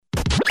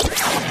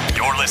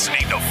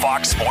listening to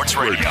Fox Sports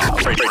Radio.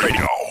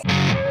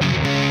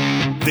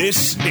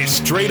 This is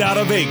Straight Out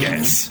of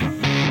Vegas.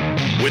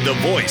 With the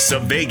voice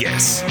of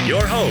Vegas,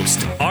 your host,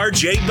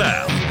 RJ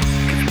Bell.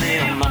 Give me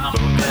a number,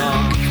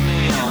 girl. Give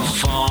me your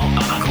phone.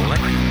 I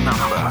collect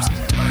numbers.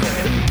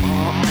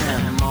 More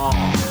and more.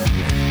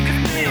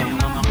 Give me a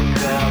number,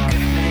 girl.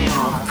 Give me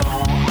your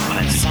phone. I'm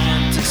a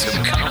scientist of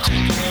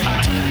counting.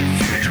 I tell you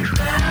future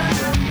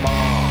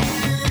more.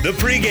 The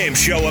pregame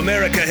show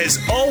America has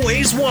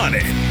always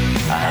wanted.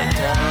 I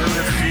tell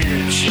the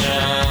future.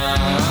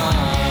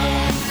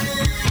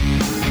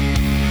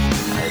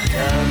 I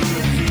tell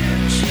the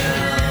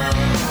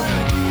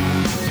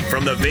future.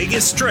 From the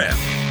Vegas Strip,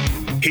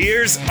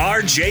 here's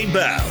RJ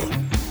Bell.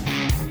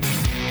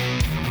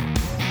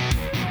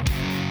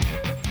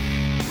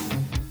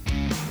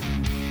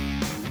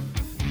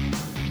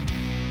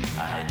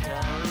 I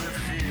tell the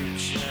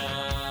future.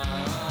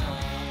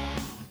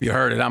 You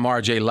heard it. I'm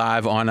RJ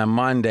live on a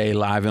Monday,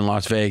 live in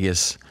Las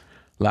Vegas,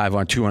 live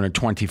on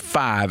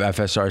 225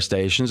 FSR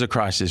stations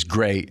across this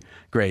great,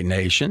 great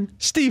nation.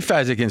 Steve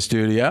Fezzik in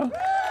studio.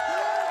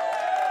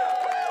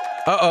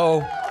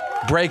 Uh-oh.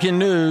 Breaking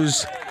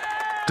news.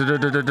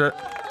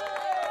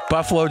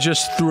 Buffalo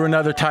just threw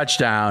another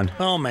touchdown.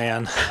 Oh,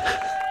 man.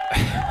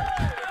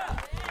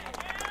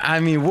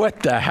 I mean,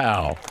 what the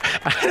hell?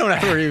 I don't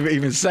ever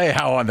even say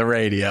how on the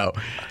radio.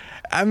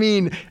 I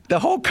mean, the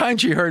whole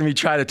country heard me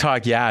try to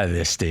talk you out of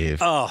this, Steve.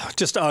 Oh,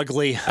 just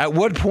ugly. At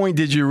what point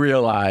did you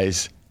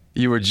realize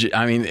you were,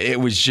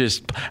 it was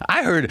just,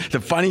 I heard, the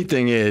funny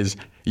thing is,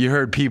 you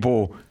heard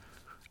people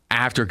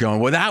after going,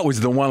 well, that was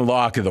the one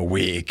lock of the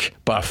week,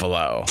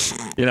 Buffalo.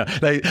 You know,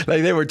 like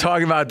they were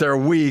talking about their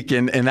week,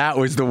 and that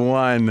was the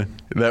one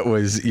that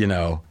was,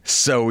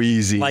 so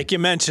easy. Like you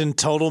mentioned,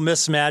 total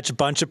mismatch.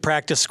 Bunch of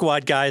practice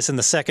squad guys in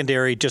the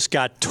secondary just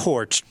got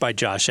torched by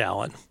Josh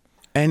Allen.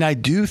 And I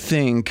do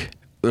think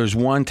there's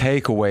one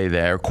takeaway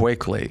there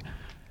quickly.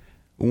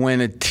 When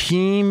a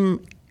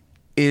team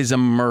is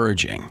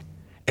emerging,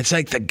 it's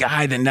like the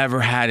guy that never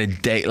had a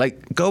date.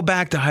 Like, go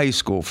back to high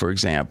school, for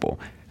example.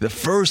 The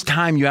first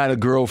time you had a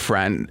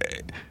girlfriend,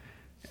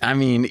 I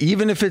mean,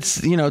 even if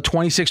it's,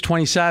 26,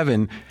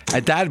 27,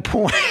 at that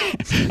point,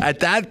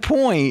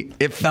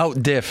 it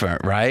felt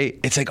different, right?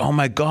 It's like, oh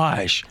my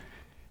gosh,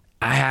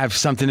 I have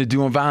something to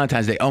do on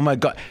Valentine's Day. Oh my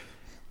God.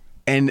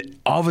 And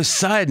all of a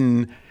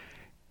sudden,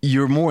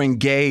 you're more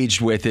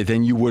engaged with it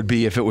than you would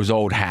be if it was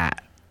old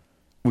hat.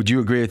 Would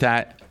you agree with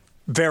that?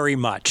 Very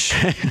much.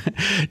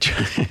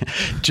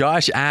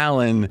 Josh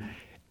Allen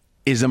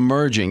is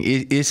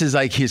emerging. This is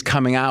like his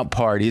coming out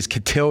party, his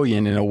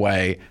cotillion in a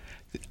way,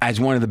 as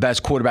one of the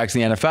best quarterbacks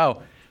in the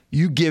NFL.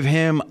 You give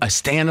him a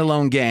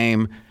standalone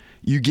game,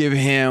 you give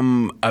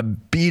him a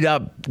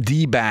beat-up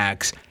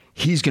D-backs,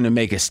 he's going to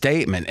make a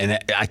statement. And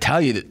I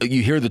tell you,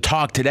 you hear the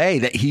talk today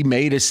that he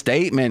made a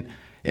statement.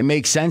 It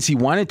makes sense he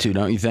wanted to,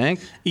 don't you think?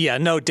 Yeah,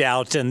 no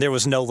doubt. And there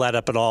was no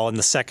let-up at all in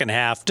the second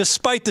half,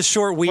 despite the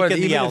short week and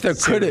the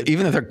altitude.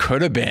 Even if there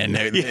could have been.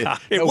 It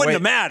wouldn't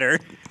have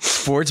mattered.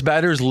 Sports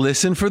bettors,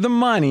 listen for the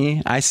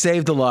money. I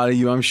saved a lot of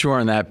you, I'm sure,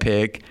 on that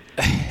pick.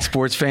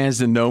 Sports fans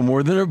that know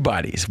more than their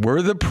buddies.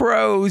 We're the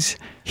pros.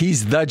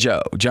 He's the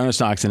Joe. Jonas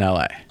Knox in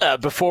L.A.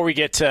 Before we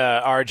get to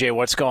RJ,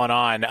 what's going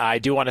on, I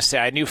do want to say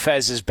I knew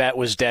Fez's bet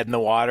was dead in the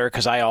water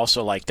because I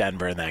also like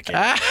Denver in that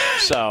game.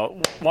 So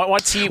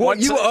once you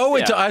owe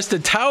it to us to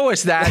tell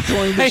us that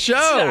during the show.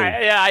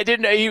 I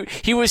didn't know.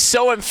 He was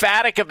so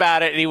emphatic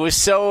about it, and he was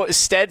so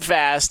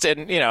steadfast,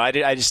 and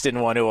I just didn't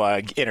want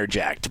to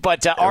interject.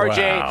 But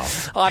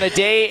RJ, on a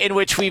day in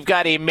which we've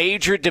got a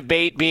major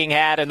debate being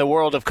had in the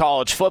world of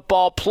college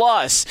football,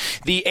 plus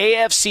the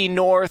AFC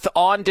North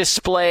on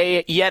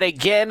display yet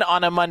again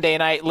on a Monday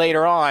night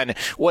later on,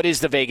 what is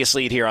the Vegas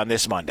lead here on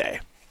this Monday?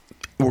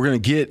 We're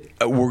going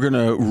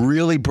to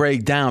really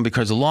break down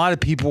because a lot of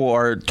people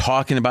are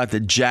talking about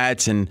the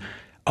Jets and,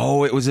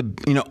 it was a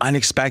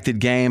unexpected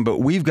game, but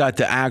we've got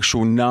the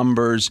actual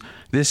numbers.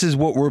 This is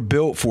what we're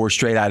built for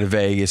straight out of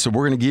Vegas. So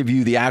we're going to give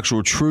you the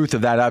actual truth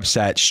of that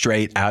upset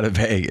straight out of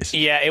Vegas.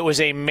 Yeah, it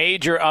was a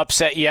major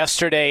upset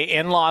yesterday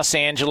in Los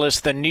Angeles.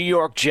 The New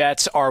York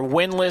Jets are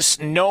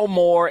winless, no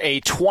more,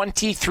 a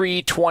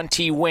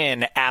 23-20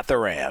 win at the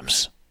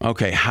Rams.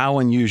 Okay, how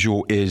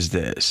unusual is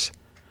this?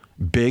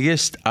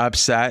 Biggest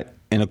upset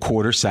in a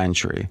quarter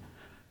century.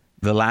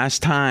 The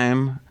last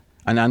time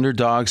an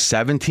underdog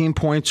 17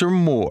 points or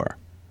more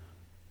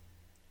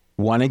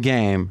won a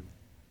game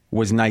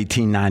was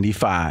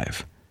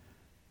 1995.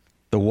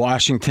 The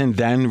Washington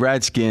then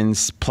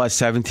Redskins plus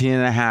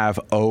 17.5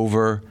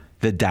 over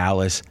the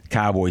Dallas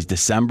Cowboys,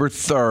 December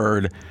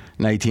 3rd,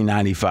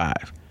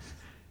 1995.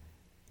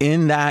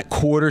 In that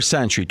quarter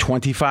century,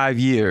 25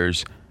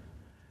 years,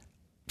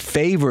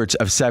 favorites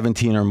of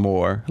 17 or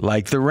more,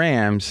 like the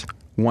Rams,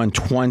 won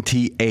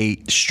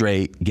 28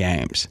 straight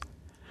games.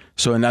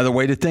 So another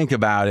way to think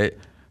about it,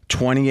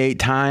 28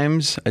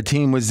 times a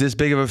team was this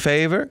big of a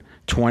favorite,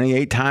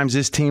 28 times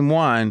this team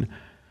won,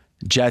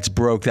 Jets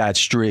broke that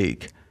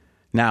streak.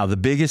 Now, the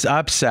biggest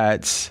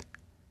upsets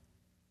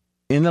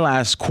in the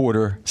last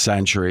quarter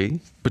century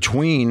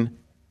between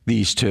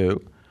these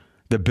two,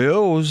 The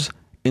Bills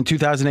in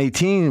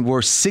 2018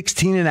 were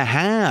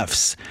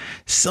 16.5.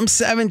 Some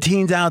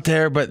 17s out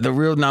there, but the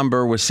real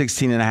number was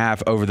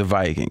 16.5 over the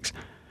Vikings.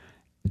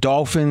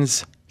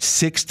 Dolphins,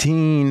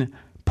 16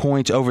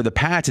 points over the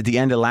Pats at the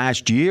end of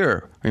last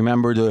year.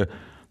 Remember, to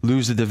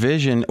lose the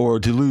division or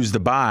to lose the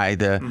bye,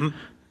 the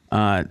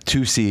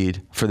 2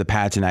 seed for the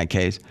Pats in that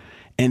case.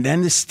 And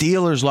then the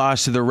Steelers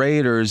lost to the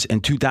Raiders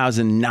in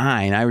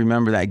 2009. I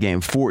remember that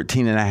game,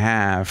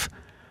 14.5.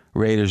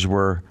 Raiders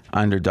were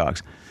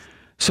underdogs.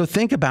 So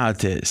think about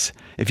this.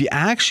 If you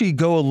actually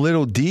go a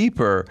little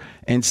deeper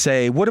and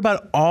say, what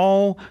about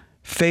all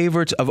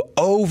favorites of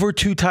over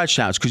 2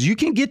 touchdowns? Because you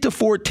can get to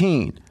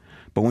 14.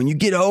 But when you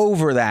get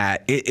over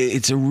that,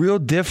 it's a real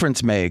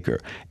difference maker.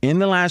 In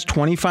the last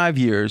 25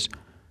 years,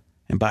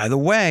 and by the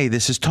way,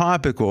 this is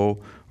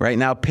topical. Right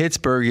now,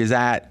 Pittsburgh is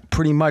at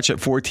pretty much at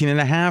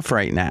 14.5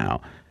 right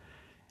now.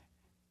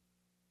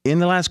 In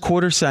the last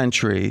quarter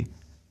century,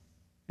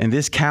 and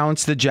this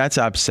counts the Jets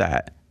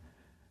upset,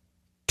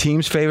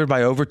 teams favored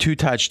by over 2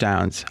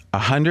 touchdowns,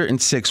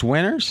 106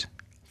 winners,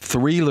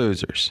 3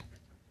 losers.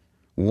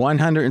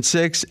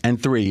 106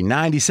 and 3,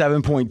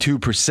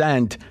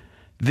 97.2%.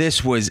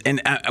 This was,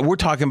 and we're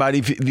talking about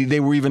if they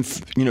were even,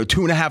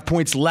 2.5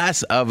 points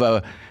less of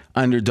a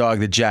underdog,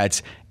 the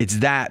Jets. It's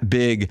that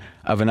big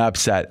of an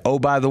upset. Oh,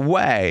 by the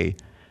way,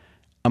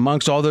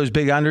 amongst all those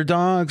big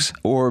underdogs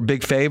or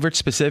big favorites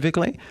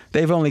specifically,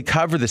 they've only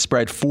covered the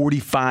spread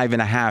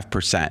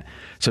 45.5%.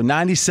 So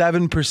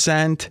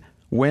 97%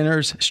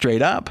 winners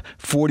straight up,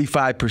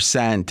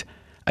 45%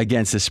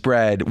 against the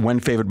spread when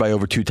favored by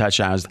over 2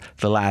 touchdowns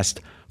the last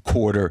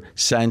quarter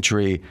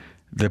century.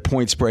 The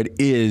point spread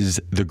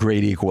is the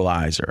great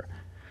equalizer.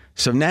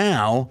 So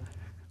now,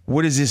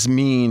 what does this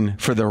mean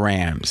for the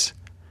Rams?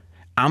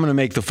 I'm going to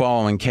make the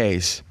following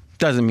case.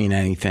 Doesn't mean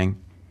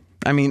anything.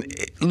 I mean,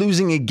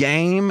 losing a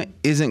game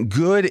isn't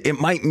good. It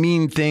might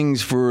mean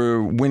things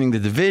for winning the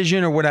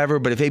division or whatever,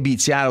 but if they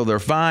beat Seattle, they're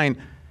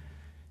fine.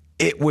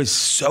 It was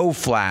so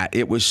flat.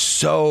 It was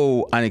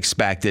so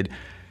unexpected.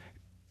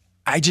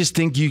 I just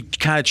think you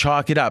kind of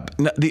chalk it up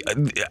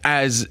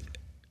as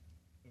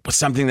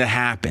something that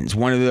happens,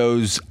 one of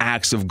those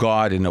acts of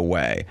God in a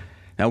way.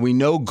 Now, we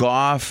know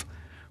Goff,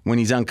 when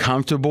he's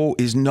uncomfortable,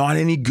 is not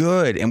any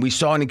good. And we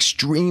saw an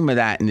extreme of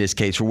that in this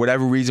case. For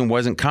whatever reason,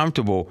 wasn't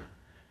comfortable.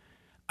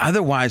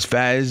 Otherwise,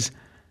 Fez,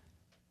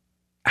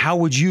 how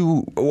would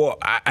you, well,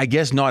 I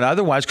guess not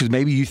otherwise, because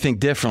maybe you think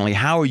differently.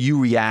 How are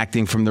you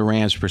reacting from the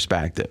Rams'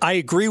 perspective? I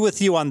agree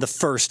with you on the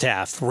first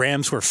half.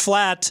 Rams were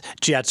flat.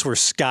 Jets were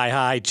sky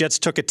high. Jets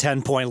took a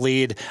 10-point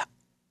lead.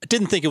 I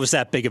didn't think it was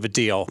that big of a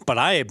deal, but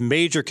I have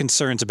major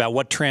concerns about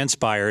what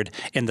transpired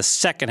in the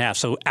second half.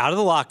 So out of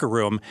the locker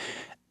room,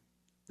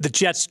 the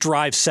Jets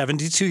drive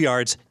 72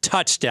 yards,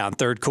 touchdown,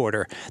 third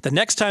quarter. The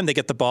next time they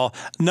get the ball,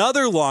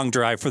 another long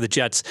drive for the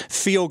Jets,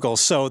 field goal.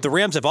 So the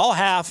Rams have all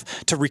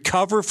half to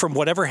recover from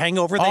whatever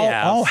hangover they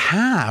have. All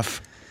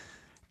half?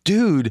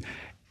 Dude,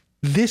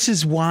 this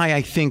is why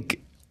I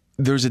think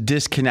there's a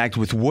disconnect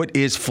with what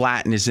is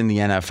flatness in the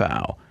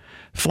NFL.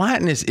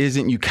 Flatness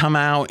isn't you come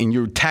out and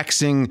you're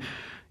texting,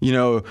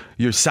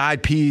 your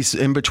side piece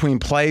in between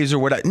plays or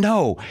whatever.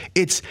 No,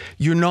 it's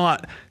you're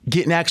not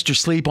getting extra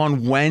sleep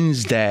on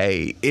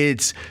Wednesday.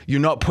 It's you're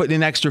not putting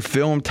in extra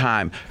film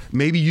time.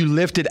 Maybe you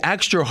lifted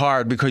extra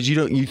hard because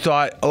you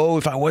thought, oh,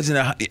 if I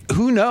wasn't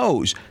who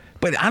knows?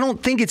 But I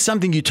don't think it's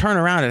something you turn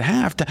around at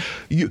halftime.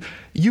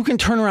 You can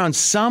turn around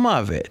some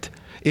of it.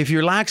 If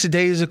you're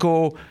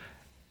lackadaisical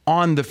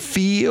on the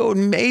field,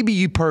 maybe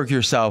you perk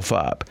yourself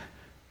up.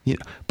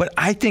 But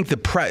I think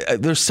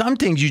there's some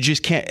things you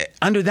just can't.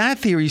 Under that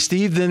theory,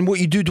 Steve, then what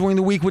you do during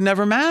the week would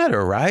never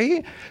matter,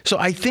 right? So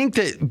I think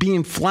that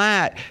being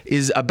flat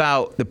is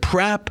about the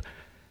prep,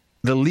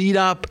 the lead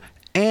up,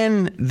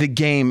 and the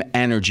game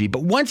energy.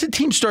 But once a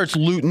team starts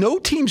no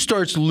team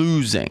starts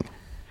losing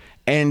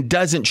and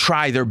doesn't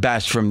try their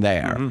best from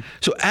there. Mm-hmm.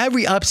 So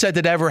every upset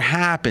that ever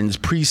happens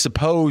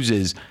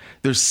presupposes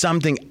there's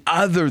something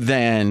other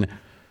than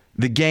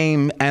the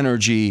game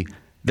energy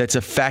that's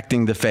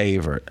affecting the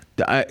favorite.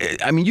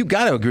 I mean, you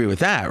got to agree with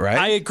that, right?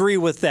 I agree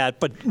with that,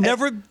 but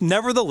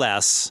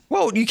nevertheless.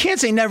 Well, you can't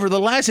say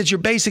nevertheless. It's your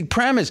basic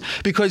premise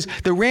because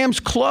the Rams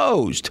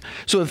closed.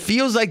 So it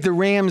feels like the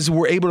Rams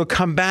were able to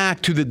come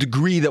back to the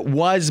degree that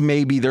was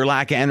maybe their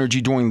lack of energy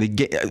during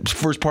the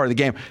first part of the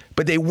game,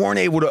 but they weren't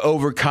able to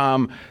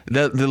overcome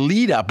the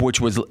lead up,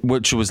 which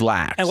was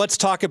lax. And let's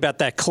talk about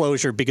that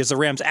closure because the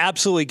Rams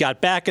absolutely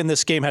got back in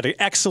this game, had an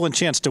excellent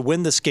chance to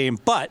win this game,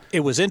 but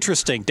it was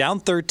interesting.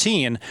 Down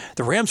 13,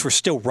 the Rams were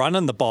still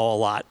running the ball a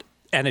lot.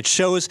 And it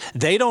shows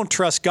they don't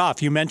trust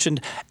Goff. You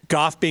mentioned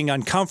Goff being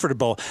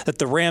uncomfortable, that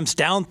the Rams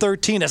down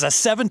 13 as a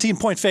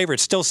 17-point favorite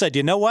still said,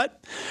 you know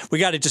what? We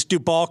got to just do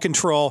ball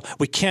control.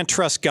 We can't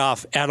trust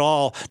Goff at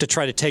all to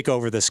try to take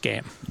over this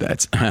game.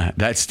 That's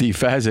Steve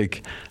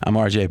Fezzik. I'm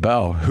RJ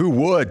Bell. Who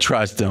would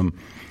trust him?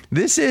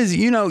 This is,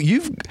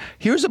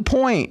 here's a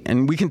point,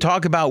 and we can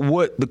talk about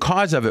what the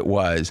cause of it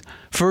was.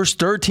 First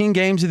 13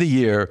 games of the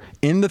year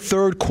in the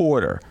third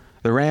quarter,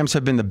 the Rams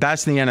have been the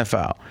best in the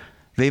NFL.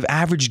 They've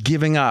averaged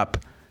giving up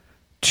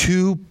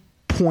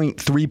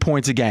 2.3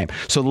 points a game.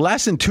 So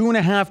less than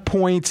 2.5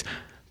 points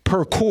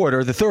per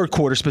quarter, the third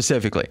quarter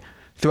specifically,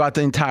 throughout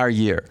the entire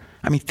year.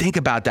 I mean, think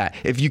about that.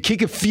 If you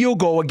kick a field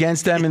goal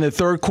against them in the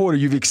third quarter,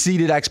 you've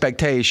exceeded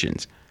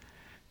expectations.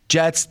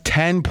 Jets,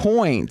 10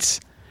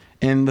 points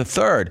in the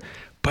third.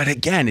 But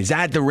again, is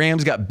that the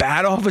Rams got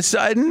bad all of a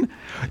sudden?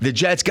 The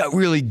Jets got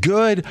really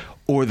good,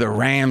 or the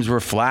Rams were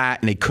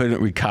flat and they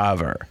couldn't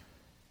recover?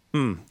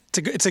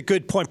 It's a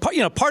good point. Part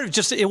of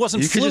just it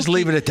wasn't. You could just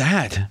leave it at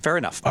that. Fair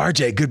enough.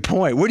 RJ, good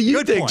point. What do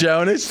you think,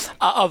 Jonas?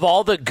 Of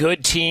all the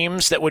good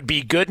teams that would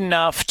be good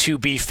enough to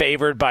be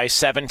favored by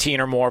 17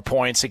 or more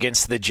points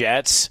against the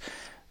Jets,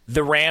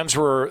 the Rams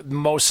were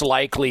most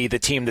likely the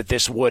team that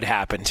this would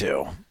happen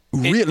to.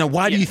 Now,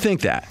 why do you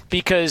think that?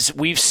 Because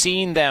we've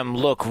seen them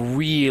look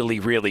really,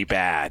 really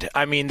bad.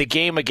 I mean, the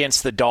game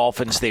against the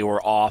Dolphins, they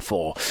were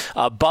awful.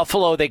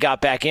 Buffalo, they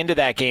got back into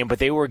that game, but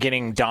they were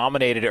getting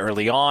dominated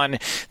early on.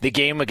 The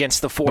game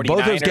against the 49ers.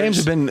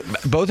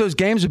 Both those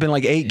games have been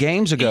like 8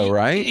 games ago,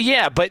 right?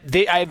 Yeah, but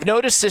I've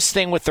noticed this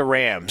thing with the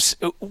Rams,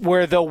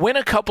 where they'll win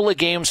a couple of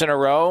games in a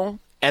row,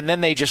 and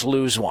then they just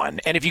lose one.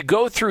 And if you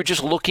go through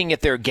just looking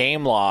at their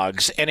game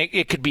logs, and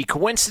it could be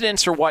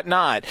coincidence or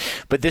whatnot,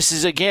 but this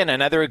is, again,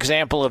 another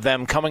example of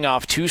them coming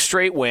off 2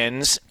 straight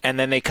wins, and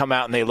then they come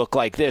out and they look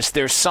like this.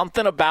 There's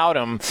something about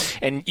them,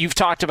 and you've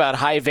talked about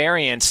high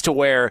variance, to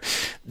where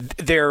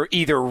they're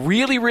either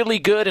really, really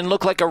good and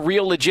look like a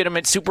real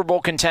legitimate Super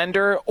Bowl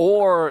contender,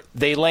 or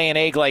they lay an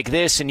egg like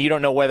this, and you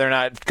don't know whether or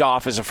not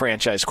Goff is a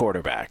franchise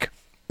quarterback.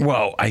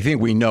 Well, I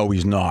think we know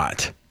he's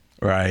not.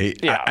 Right.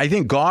 Yeah. I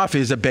think Goff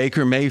is a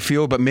Baker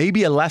Mayfield, but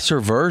maybe a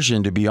lesser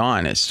version, to be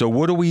honest. So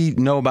what do we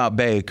know about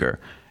Baker?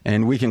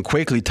 And we can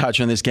quickly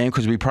touch on this game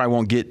because we probably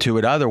won't get to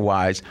it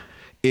otherwise,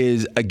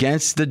 is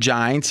against the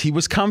Giants, he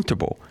was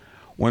comfortable.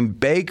 When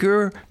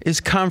Baker is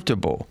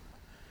comfortable,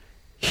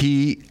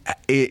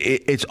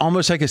 it's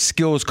almost like a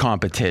skills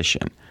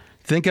competition.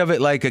 Think of it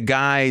like a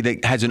guy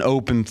that has an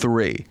open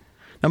 3.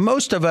 Now,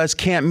 most of us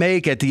can't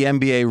make at the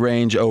NBA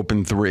range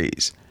open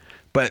 3s.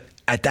 But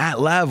at that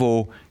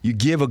level, you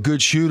give a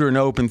good shooter an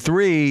open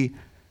 3,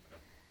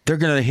 they're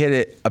going to hit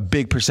it a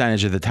big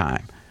percentage of the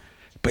time.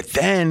 But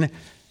then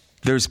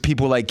there's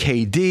people like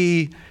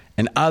KD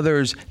and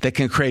others that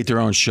can create their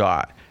own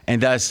shot.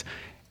 And thus,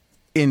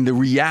 in the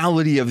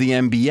reality of the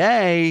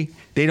NBA,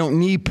 they don't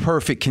need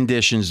perfect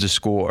conditions to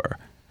score.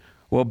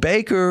 Well,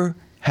 Baker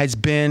has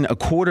been a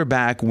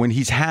quarterback when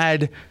he's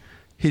had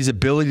his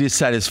ability to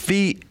set his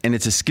feet, and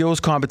it's a skills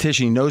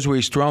competition. He knows where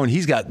he's throwing.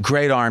 He's got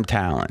great arm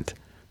talent.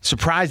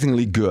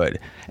 Surprisingly good.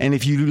 And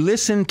if you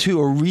listen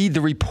to or read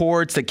the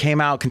reports that came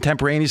out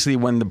contemporaneously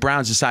when the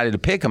Browns decided to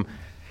pick him,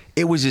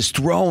 it was his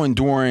throwing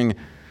during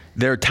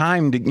their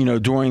time,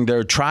 during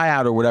their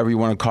tryout or whatever you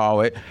want to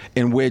call it,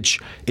 in which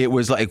it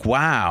was like,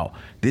 wow,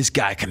 this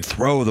guy can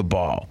throw the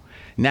ball.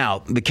 Now,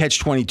 the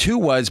catch-22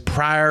 was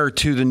prior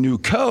to the new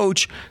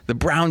coach, the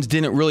Browns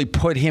didn't really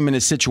put him in a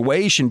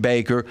situation,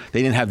 Baker.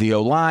 They didn't have the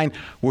O-line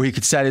where he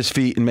could set his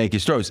feet and make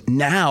his throws.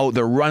 Now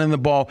they're running the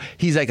ball.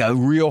 He's like a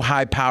real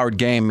high-powered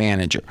game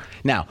manager.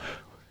 Now,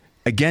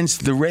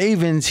 against the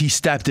Ravens, he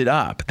stepped it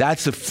up.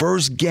 That's the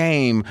first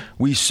game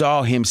we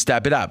saw him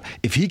step it up.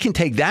 If he can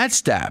take that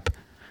step,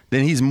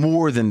 then he's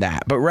more than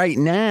that. But right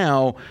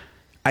now,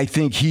 I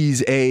think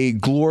he's a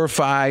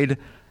glorified,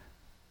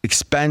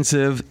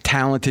 expensive,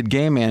 talented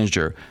game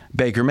manager,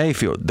 Baker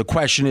Mayfield. The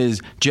question is,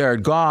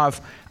 Jared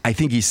Goff, I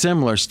think he's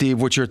similar.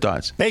 Steve, what's your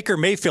thoughts? Baker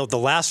Mayfield, the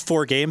last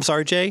 4 games,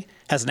 RJ,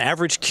 has an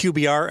average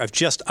QBR of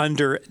just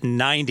under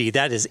 90.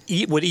 That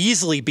would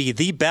easily be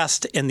the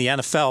best in the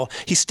NFL.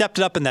 He stepped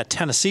it up in that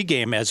Tennessee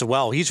game as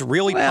well. He's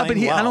really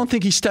playing well. I don't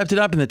think he stepped it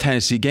up in the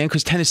Tennessee game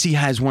because Tennessee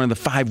has one of the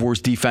 5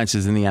 worst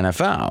defenses in the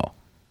NFL.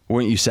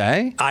 Wouldn't you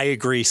say? I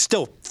agree.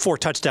 Still 4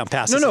 touchdown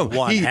passes in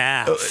one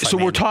half.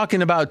 We're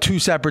talking about 2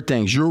 separate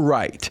things. You're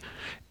right.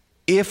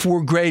 If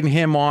we're grading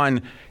him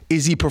on,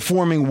 is he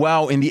performing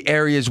well in the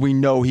areas we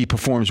know he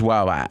performs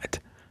well at?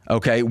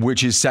 Okay,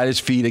 which is set his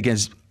feet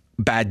against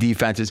bad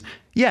defenses.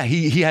 Yeah,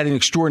 he had an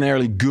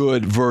extraordinarily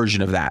good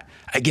version of that.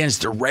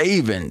 Against the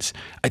Ravens,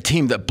 a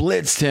team that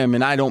blitzed him,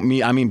 and I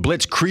mean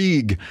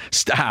blitzkrieg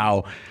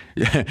style.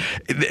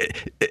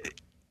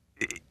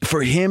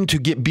 For him to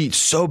get beat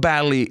so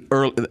badly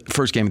early,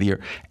 first game of the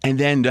year, and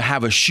then to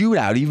have a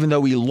shootout, even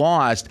though he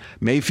lost,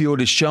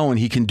 Mayfield has shown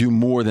he can do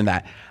more than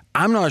that.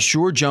 I'm not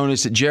sure,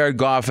 Jonas, that Jared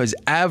Goff has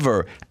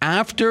ever,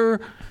 after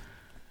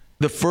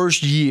the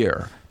first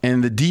year,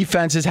 and the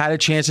defense has had a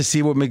chance to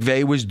see what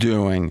McVay was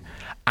doing,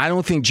 I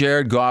don't think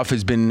Jared Goff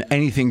has been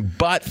anything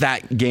but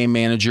that game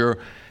manager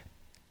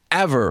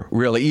ever,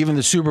 really, even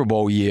the Super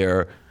Bowl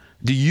year.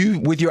 Do you,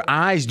 with your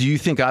eyes, do you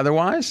think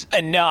otherwise?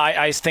 No,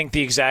 I think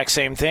the exact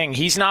same thing.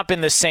 He's not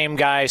been the same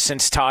guy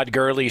since Todd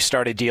Gurley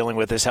started dealing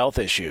with his health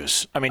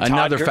issues. I mean,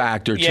 another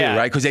factor too,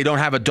 right? Because they don't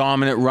have a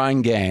dominant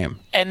run game,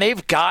 and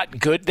they've got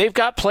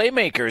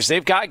playmakers.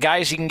 They've got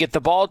guys you can get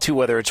the ball to,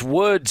 whether it's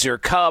Woods or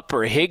Kupp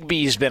or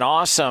Higbee's been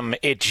awesome.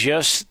 It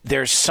just,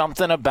 there's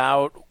something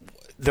about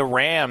the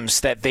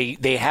Rams that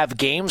they have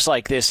games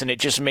like this, and it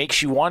just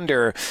makes you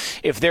wonder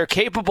if they're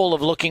capable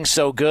of looking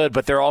so good,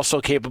 but they're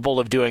also capable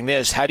of doing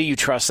this. How do you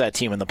trust that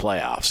team in the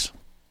playoffs?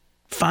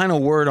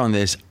 Final word on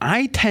this.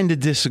 I tend to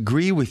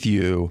disagree with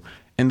you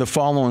in the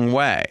following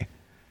way.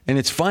 And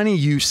it's funny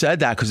you said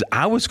that, because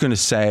I was going to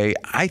say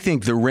I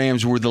think the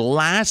Rams were the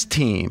last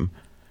team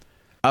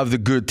of the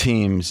good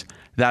teams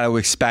that I would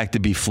expect to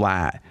be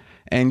flat.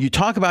 And you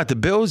talk about the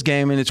Bills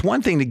game, and it's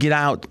one thing to get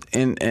out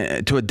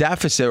to a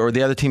deficit or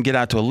the other team get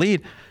out to a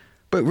lead,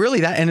 but really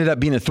that ended up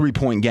being a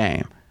 3-point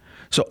game.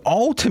 So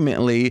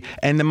ultimately,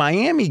 and the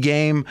Miami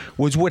game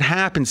was what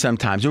happened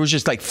sometimes. It was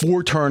just like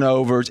 4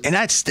 turnovers, and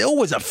that still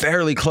was a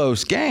fairly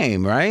close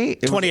game,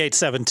 right?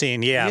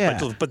 28-17, yeah.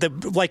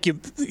 But like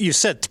you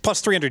said,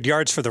 plus 300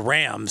 yards for the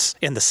Rams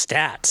in the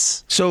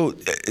stats. So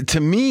to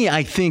me,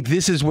 I think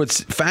this is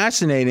what's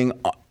fascinating.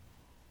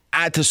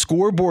 At the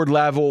scoreboard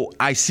level,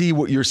 I see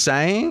what you're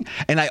saying,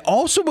 and I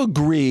also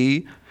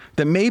agree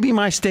that maybe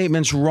my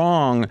statement's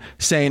wrong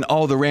saying,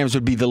 the Rams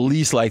would be the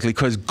least likely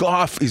because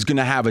Goff is going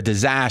to have a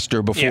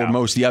disaster before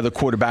most of the other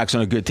quarterbacks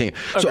on a good team.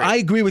 So I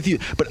agree with you.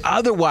 But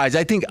otherwise,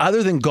 I think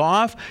other than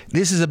Goff,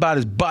 this is about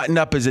as buttoned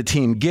up as a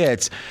team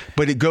gets.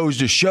 But it goes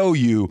to show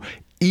you,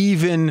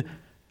 even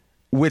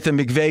with a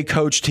McVay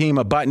coach team,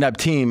 a buttoned-up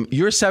team,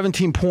 you're a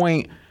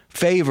 17-point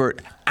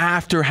favorite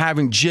after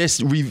having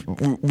just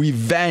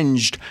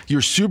revenged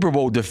your Super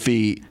Bowl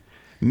defeat.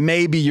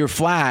 Maybe you're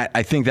flat.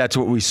 I think that's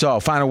what we saw.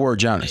 Final word,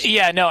 Jonas.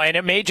 Yeah, no, and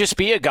it may just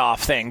be a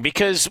Goff thing,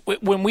 because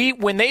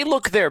when they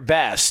look their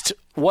best,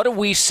 what do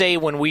we say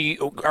when we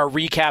are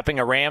recapping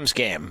a Rams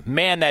game?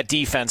 Man, that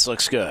defense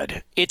looks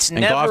good.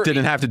 And Goff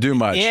didn't have to do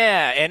much.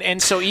 Yeah, and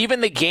so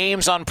even the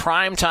games on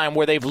primetime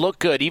where they've looked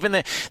good, even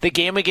the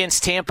game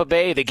against Tampa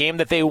Bay, the game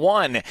that they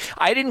won,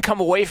 I didn't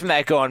come away from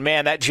that going,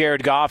 man, that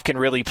Jared Goff can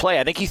really play.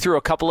 I think he threw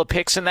a couple of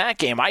picks in that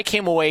game. I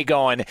came away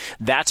going,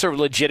 that's a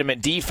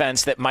legitimate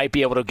defense that might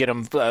be able to get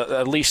him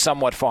at least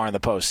somewhat far in the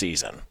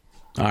postseason.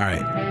 All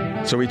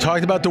right. So we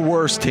talked about the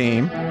worst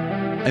team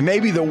and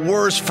maybe the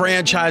worst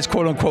franchise,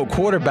 quote-unquote,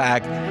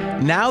 quarterback.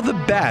 Now the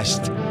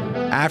best.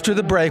 After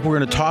the break, we're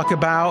going to talk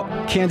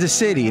about Kansas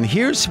City. And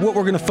here's what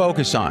we're going to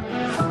focus on.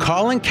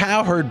 Colin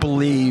Cowherd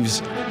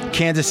believes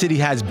Kansas City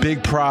has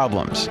big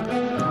problems.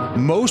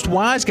 Most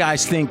wise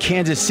guys think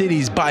Kansas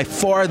City's by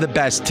far the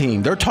best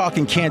team. They're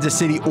talking Kansas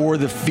City or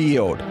the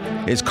field.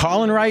 Is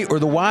Colin right or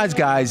the wise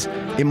guys?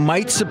 It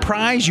might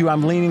surprise you.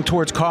 I'm leaning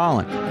towards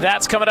Colin.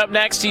 That's coming up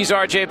next. He's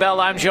RJ Bell.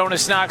 I'm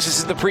Jonas Knox. This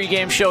is the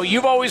pregame show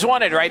you've always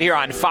wanted right here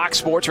on Fox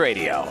Sports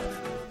Radio.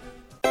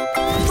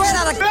 Straight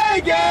out of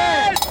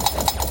Vegas!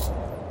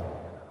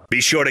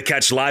 Be sure to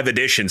catch live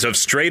editions of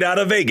Straight Out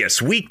of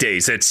Vegas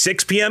weekdays at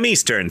 6 p.m.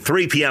 Eastern,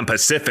 3 p.m.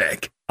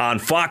 Pacific on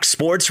Fox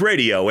Sports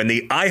Radio and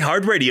the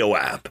iHeartRadio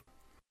app.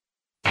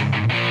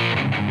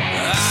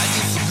 I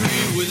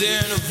disagree with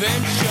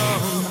intervention.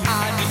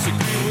 I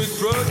disagree with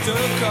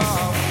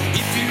protocol.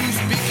 If you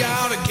speak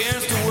out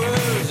against the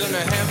words, then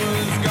the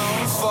hammer's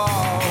gonna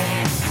fall.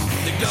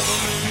 The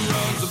government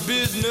runs a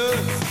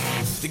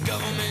business. The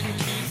government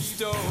keeps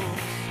stores.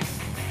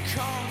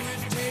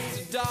 Congress takes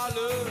the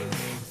dollars.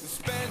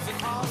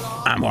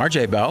 I'm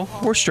RJ Bell.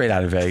 We're Straight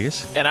Out of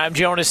Vegas. And I'm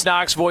Jonas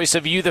Knox, voice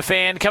of You, the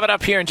Fan. Coming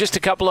up here in just a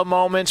couple of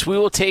moments, we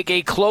will take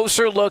a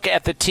closer look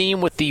at the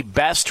team with the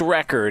best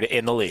record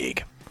in the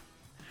league.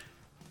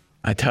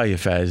 I tell you,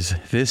 Fez,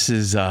 this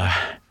is, I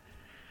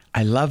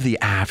love the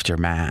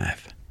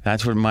aftermath.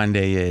 That's what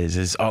Monday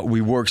is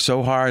we work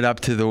so hard up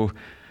to the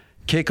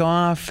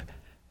kickoff,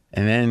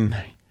 and then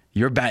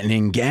you're betting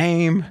in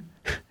game.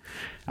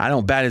 I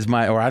don't bet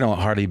I don't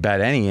hardly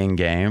bet any in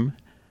game.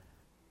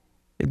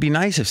 It'd be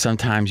nice if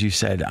sometimes you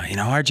said,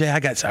 RJ,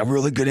 I got a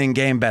really good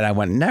in-game bet. I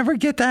went, never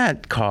get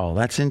that call.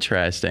 That's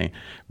interesting.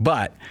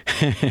 But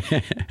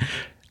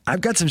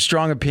I've got some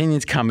strong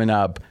opinions coming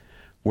up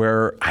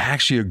where I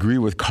actually agree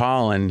with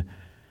Colin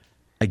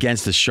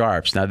against the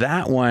Sharps. Now,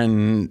 that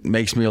one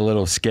makes me a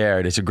little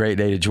scared. It's a great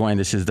day to join.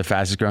 This is the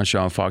fastest growing show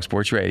on Fox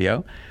Sports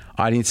Radio.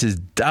 Audience has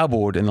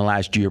doubled in the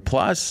last year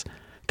plus.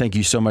 Thank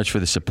you so much for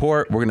the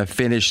support. We're going to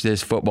finish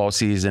this football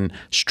season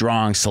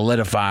strong,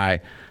 solidify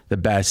the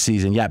best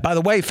season yet. By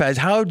the way, Fez,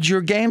 how'd your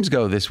games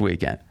go this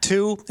weekend?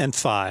 2 and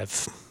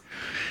 5.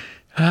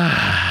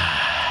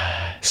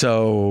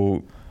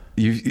 So,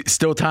 you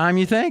still time,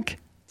 you think?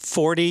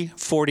 40,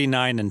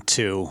 49, and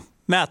 2.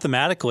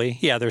 Mathematically,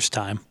 yeah, there's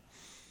time.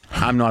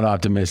 I'm not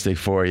optimistic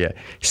for you.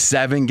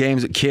 7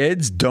 games.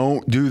 Kids,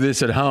 don't do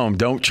this at home.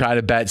 Don't try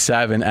to bet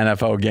 7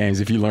 NFL games.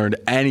 If you learned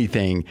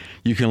anything,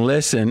 you can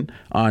listen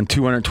on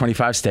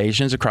 225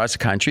 stations across the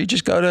country.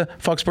 Just go to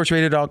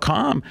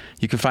foxsportsradio.com.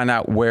 You can find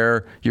out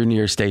where your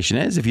nearest station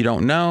is if you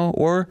don't know,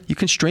 or you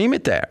can stream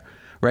it there.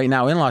 Right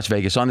now in Las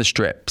Vegas on the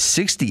Strip,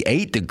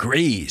 68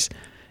 degrees.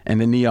 And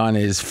the neon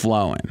is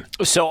flowing.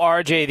 So,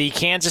 RJ, the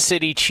Kansas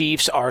City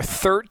Chiefs are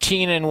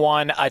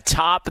 13-1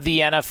 atop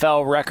the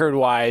NFL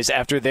record-wise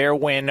after their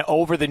win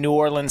over the New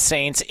Orleans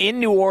Saints in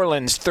New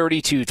Orleans,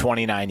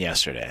 32-29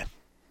 yesterday.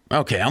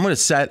 Okay, I'm going to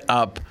set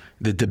up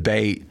the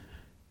debate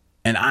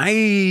And I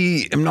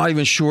am not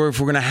even sure if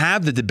we're going to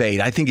have the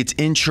debate. I think it's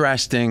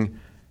interesting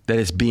that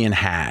it's being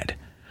had.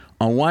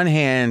 On one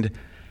hand,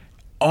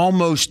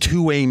 almost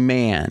to a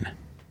man,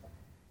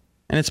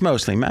 and it's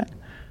mostly men,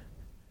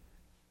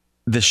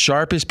 the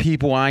sharpest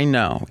people I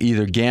know,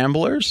 either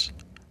gamblers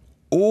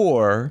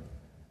or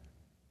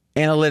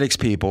analytics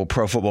people,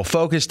 Pro Football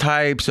Focus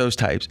types, those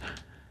types,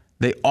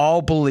 they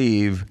all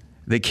believe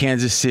that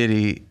Kansas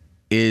City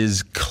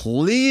is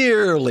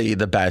clearly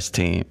the best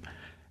team.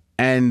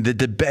 And the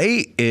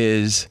debate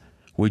is,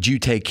 would you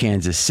take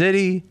Kansas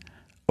City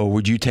or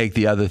would you take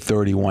the other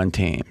 31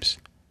 teams?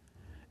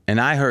 And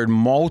I heard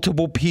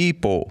multiple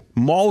people,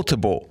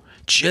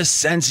 just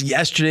since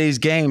yesterday's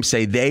game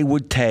say they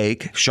would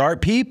take,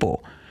 sharp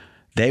people,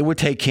 they would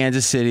take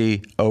Kansas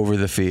City over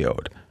the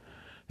field.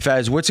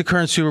 Fez, what's the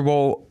current Super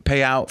Bowl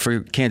payout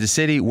for Kansas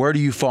City? Where do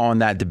you fall in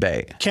that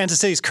debate? Kansas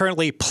City is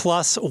currently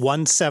plus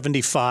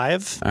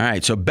 175. All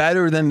right, so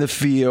better than the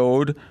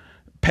field.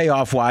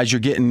 Payoff-wise, you're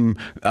getting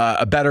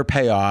a better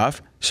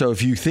payoff. So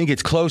if you think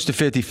it's close to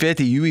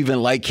 50-50, you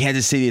even like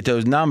Kansas City at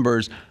those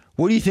numbers.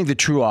 What do you think the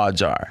true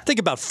odds are? I think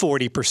about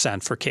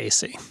 40% for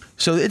KC.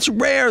 So it's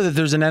rare that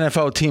there's an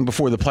NFL team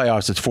before the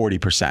playoffs that's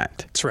 40%.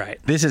 That's right.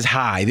 This is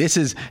high. This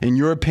is, in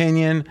your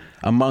opinion,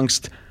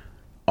 amongst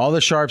all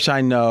the sharps I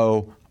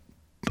know,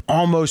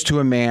 almost to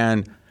a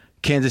man,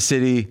 Kansas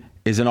City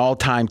is an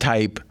all-time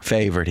type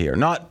favorite here.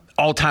 Not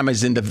all-time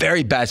as in the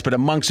very best, but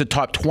amongst the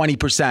top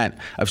 20%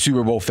 of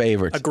Super Bowl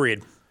favorites.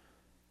 Agreed.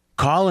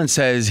 Colin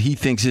says he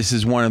thinks this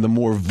is one of the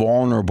more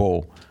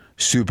vulnerable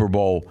Super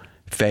Bowl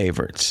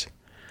favorites.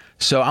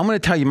 So I'm going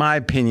to tell you my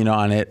opinion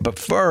on it. But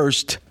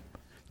first,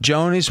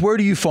 Jonas, where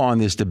do you fall in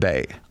this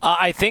debate?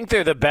 I think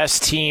they're the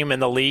best team in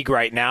the league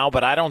right now,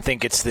 but I don't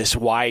think it's this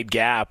wide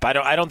gap. I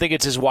don't think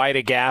it's as wide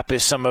a gap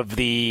as some of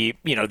the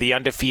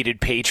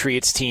undefeated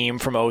Patriots team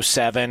from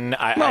 2007.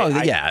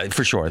 Yeah,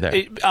 for sure.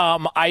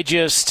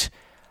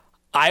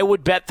 I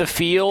would bet the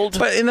field.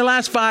 But in the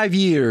last 5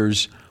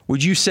 years,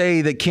 would you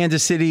say that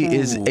Kansas City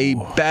is a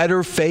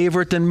better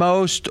favorite than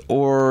most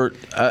or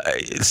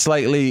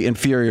slightly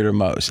inferior to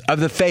most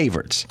of the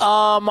favorites?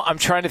 I'm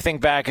trying to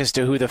think back as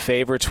to who the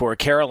favorites were.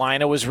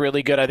 Carolina was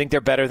really good. I think they're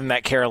better than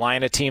that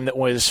Carolina team that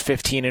was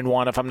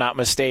 15-1, if I'm not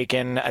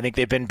mistaken. I think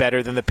they've been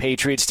better than the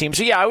Patriots team.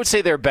 So yeah, I would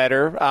say they're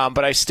better,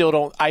 but I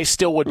still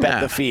would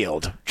bet the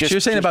field. So you're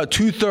saying about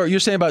 2/3. You're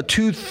saying about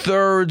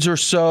 2/3 or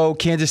so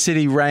Kansas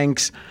City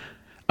ranks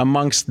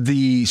amongst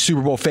the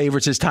Super Bowl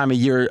favorites this time of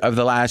year of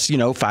the last,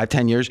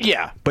 5-10 years?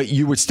 Yeah. But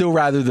you would still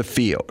rather the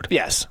field?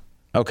 Yes.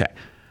 Okay.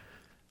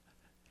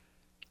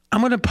 I'm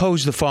going to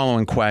pose the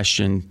following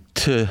question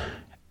to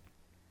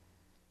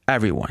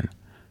everyone.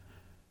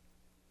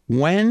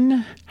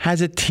 When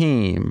has a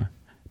team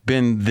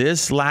been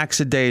this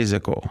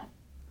lackadaisical,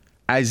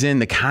 as in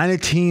the kind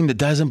of team that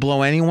doesn't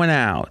blow anyone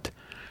out?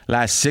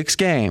 Last 6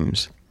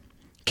 games,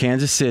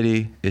 Kansas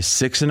City is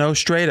 6-0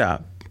 straight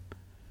up.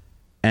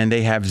 And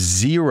they have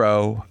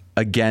 0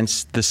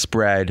 against the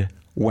spread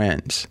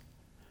wins.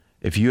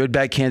 If you had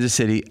bet Kansas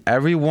City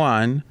every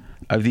one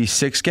of these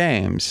 6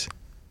 games,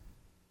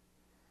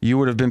 you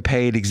would have been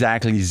paid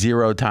exactly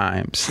 0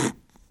 times.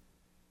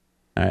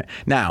 All right.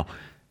 Now,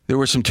 there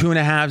were some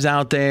 2.5s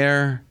out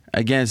there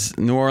against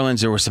New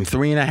Orleans. There were some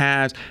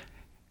 3.5s.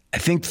 I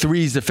think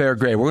 3 is the fair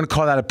grade. We're going to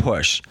call that a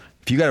push.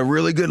 If you got a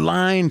really good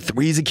line,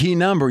 3 is a key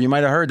number. You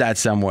might have heard that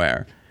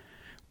somewhere.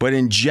 But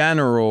in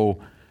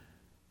general,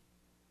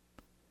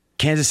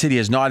 Kansas City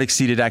has not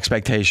exceeded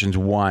expectations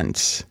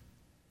once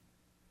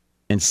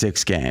in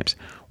 6 games.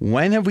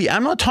 When have we?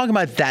 I'm not talking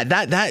about that.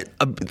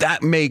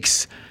 That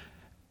makes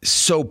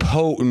so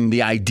potent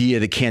the idea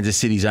that Kansas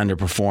City's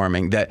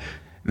underperforming, that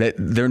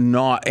they're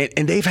not,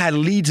 and they've had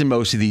leads in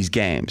most of these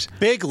games.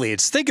 Big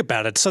leads. Think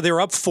about it. So they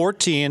were up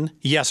 14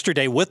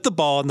 yesterday with the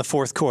ball in the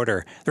fourth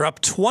quarter. They're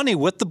up 20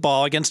 with the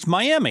ball against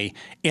Miami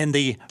in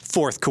the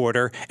fourth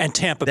quarter, and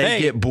Tampa Bay.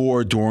 They get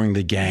bored during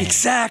the game.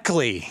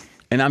 Exactly.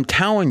 And I'm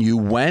telling you,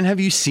 when have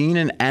you seen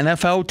an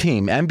NFL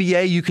team?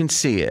 NBA, you can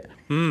see it.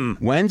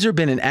 When's there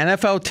been an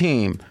NFL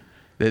team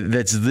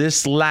that's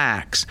this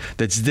lax,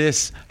 that's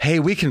this, hey,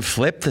 we can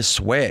flip the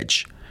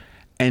switch,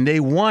 and they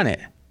won it?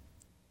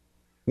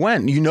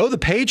 When? The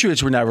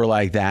Patriots were never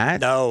like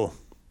that. No.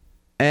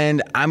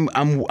 And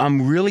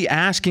I'm really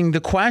asking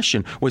the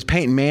question, was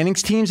Peyton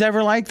Manning's teams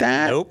ever like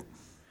that? Nope.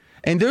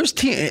 And there's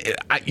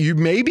you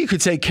maybe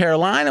could say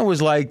Carolina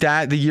was like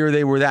that the year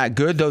they were that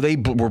good, though they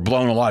were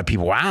blowing a lot of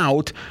people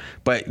out,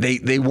 but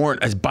they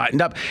weren't as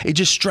buttoned up. It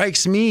just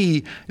strikes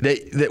me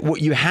that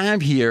what you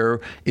have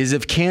here is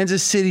if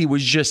Kansas City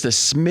was just a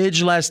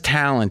smidge less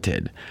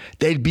talented,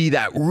 they'd be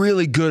that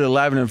really good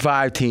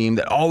 11-5 team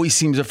that always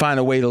seems to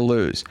find a way to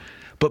lose.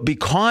 But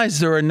because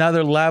they're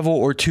another level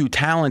or 2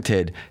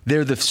 talented,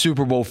 they're the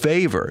Super Bowl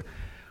favorite.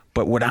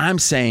 But what I'm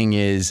saying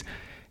is,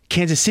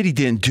 Kansas City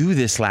didn't do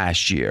this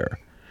last year.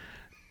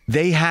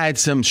 They had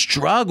some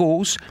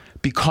struggles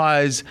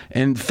because,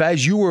 and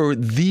Fez, you were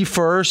the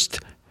first,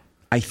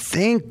 I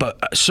think, but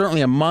certainly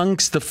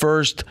amongst the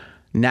first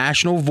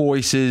national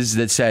voices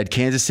that said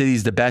Kansas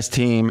City's the best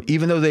team,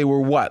 even though they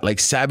were like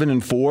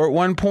 7-4 at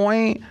one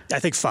point? I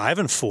think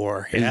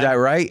 5-4. Is that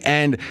right?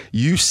 And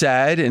you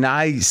said, and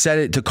I said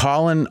it to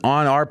Colin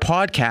on our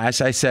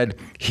podcast, I said,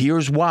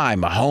 here's why.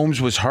 Mahomes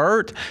was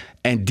hurt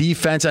and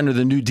defense under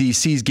the new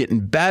DC is getting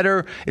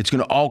better. It's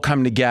going to all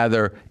come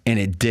together, and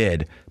it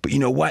did. But you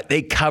know what?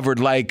 They covered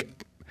on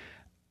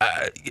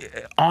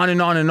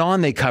and on and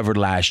on they covered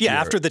last year.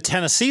 Yeah, after the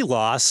Tennessee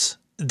loss,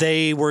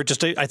 they were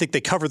I think they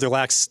covered their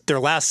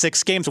last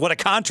 6 games. What a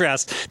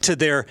contrast to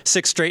their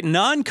 6 straight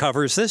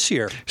non-covers this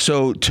year.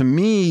 So to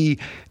me,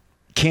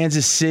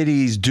 Kansas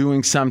City's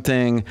doing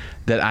something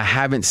that I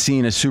haven't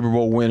seen a Super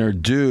Bowl winner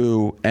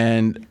do.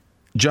 And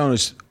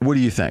Jonas, what do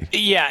you think?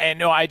 Yeah, and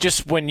no,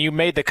 when you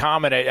made the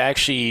comment,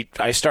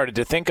 I started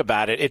to think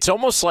about it. It's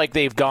almost like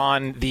they've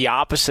gone the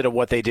opposite of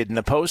what they did in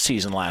the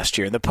postseason last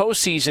year. In the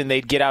postseason,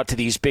 they'd get out to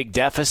these big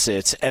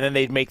deficits, and then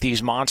they'd make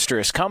these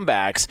monstrous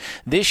comebacks.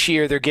 This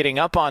year, they're getting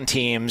up on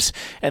teams,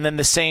 and then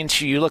the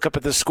Saints, you look up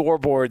at the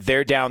scoreboard,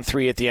 they're down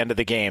 3 at the end of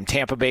the game.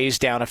 Tampa Bay's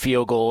down a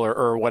field goal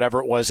or whatever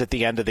it was at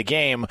the end of the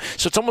game.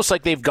 So it's almost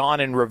like they've gone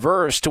in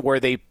reverse to where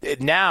they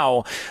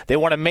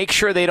want to make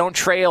sure they don't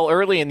trail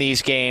early in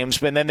these games,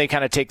 but then they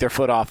kind of take their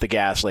foot off the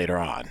gas later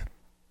on.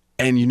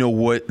 And you know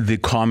what the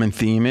common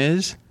theme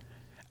is?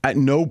 At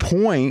no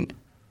point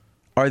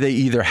are they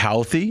either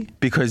healthy,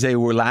 because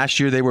last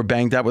year they were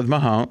banged up with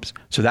Mahomes,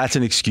 so that's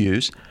an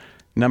excuse.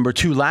 Number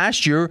 2,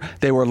 last year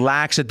they were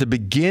lax at the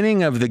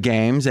beginning of the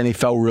games and they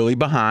fell really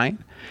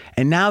behind.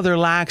 And now they're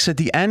lax at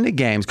the end of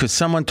games because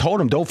someone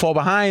told them don't fall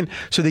behind,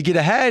 so they get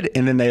ahead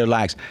and then they're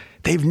lax.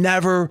 They've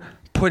never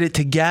put it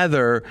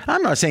together.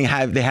 I'm not saying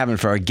they haven't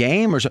for a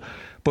game or so,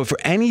 but for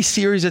any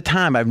series of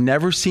time, I've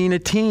never seen a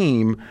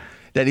team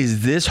that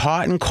is this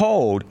hot and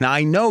cold. Now,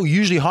 I know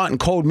usually hot and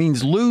cold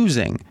means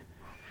losing,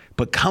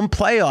 but come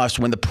playoffs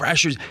when the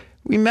pressure's...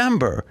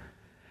 Remember,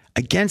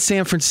 against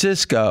San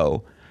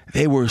Francisco,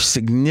 they were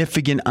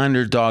significant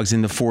underdogs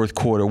in the fourth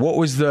quarter. What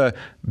was the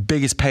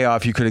biggest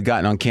payoff you could have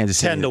gotten on Kansas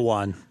City?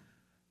 10-1.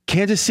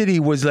 Kansas City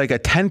was like a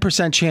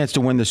 10% chance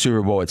to win the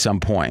Super Bowl at some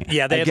point.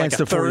 Yeah, they had like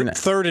a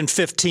third and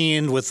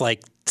 15 with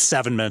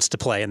 7 minutes to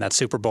play in that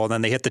Super Bowl. And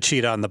then they hit the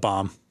cheetah on the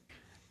bomb.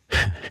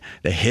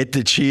 They hit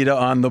the cheetah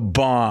on the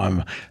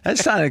bomb. That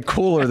sounded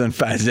cooler than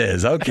Fez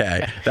is.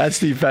 Okay. That's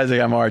Steve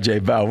Fezzik. I'm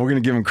RJ Bell. We're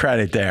going to give him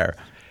credit there.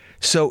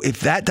 So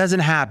if that doesn't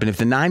happen, if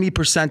the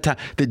 90% time,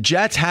 the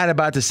Jets had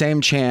about the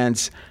same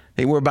chance.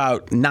 They were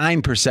about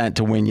 9%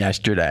 to win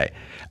yesterday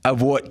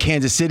of what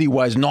Kansas City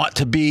was, not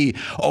to be,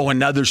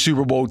 another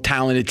Super Bowl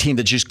talented team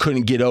that just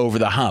couldn't get over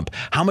the hump.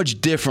 How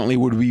much differently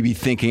would we be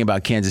thinking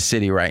about Kansas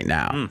City right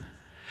now?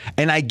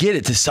 And I get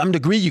it. To some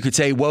degree, you could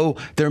say, well,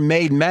 they're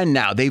made men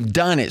now. They've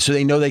done it, so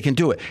they know they can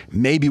do it.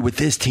 Maybe with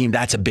this team,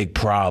 that's a big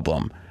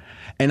problem.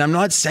 And I'm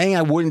not saying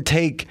I wouldn't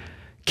take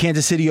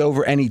Kansas City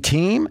over any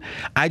team.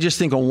 I just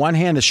think on one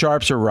hand, the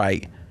Sharps are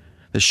right.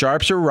 The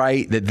Sharps are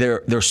right that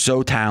they're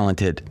so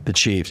talented, the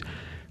Chiefs.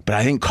 But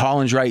I think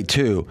Colin's right,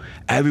 too.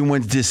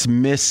 Everyone's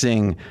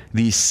dismissing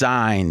these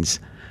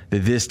signs that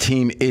this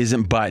team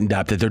isn't buttoned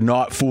up, that they're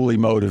not fully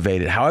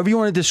motivated. However you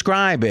want to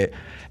describe it,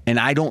 and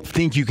I don't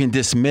think you can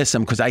dismiss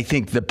them, because I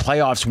think the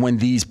playoffs, when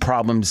these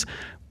problems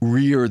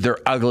rear their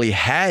ugly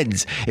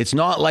heads, it's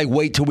not like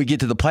wait till we get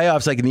to the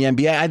playoffs like in the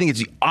NBA. I think it's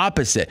the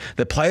opposite.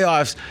 The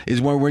playoffs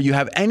is where you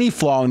have any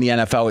flaw in the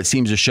NFL, it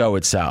seems to show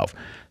itself.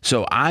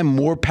 So I'm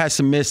more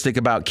pessimistic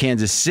about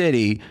Kansas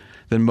City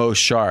than most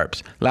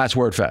Sharps. Last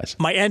word, Fez.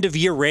 My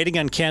end-of-year rating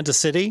on Kansas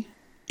City,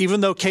 even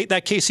though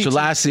that KC team... So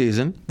last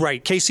season.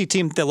 Right, KC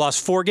team that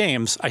lost 4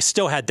 games, I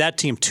still had that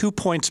team 2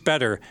 points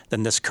better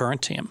than this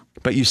current team.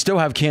 But you still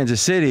have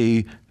Kansas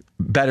City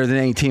better than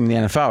any team in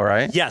the NFL,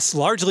 right? Yes,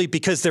 largely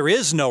because there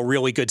is no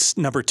really good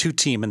number 2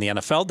 team in the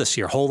NFL this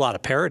year. A whole lot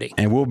of parity.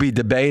 And we'll be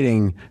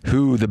debating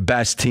who the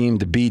best team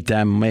to beat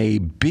them may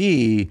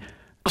be.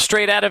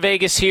 Straight out of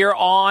Vegas here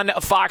on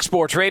Fox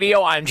Sports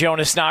Radio. I'm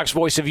Jonas Knox,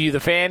 voice of You,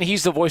 the fan.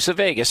 He's the voice of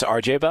Vegas,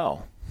 RJ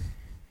Bell.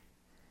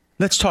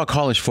 Let's talk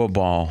college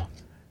football.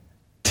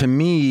 To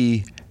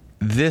me,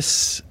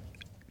 this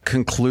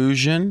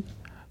conclusion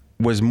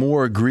was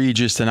more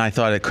egregious than I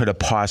thought it could have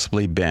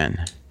possibly been.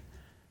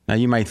 Now,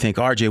 you might think,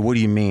 RJ, what do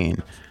you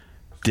mean?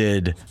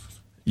 Did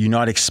you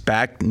not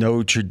expect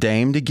Notre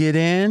Dame to get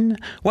in?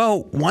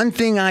 Well, one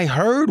thing I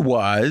heard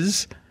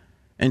was,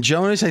 and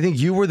Jonas, I think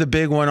you were the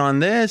big one on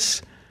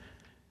this,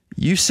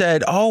 you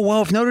said,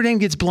 if Notre Dame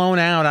gets blown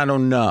out, I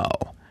don't know.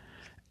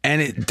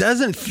 And it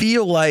doesn't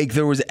feel like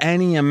there was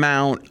any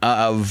amount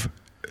of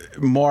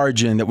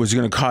margin that was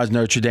going to cause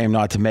Notre Dame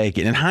not to make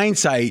it. In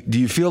hindsight, do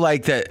you feel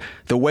like that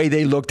the way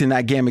they looked in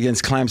that game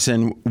against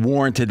Clemson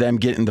warranted them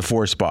getting the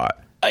 4th spot?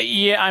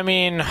 Yeah, I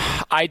mean,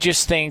 I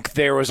just think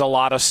there was a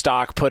lot of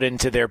stock put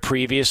into their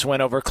previous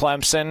win over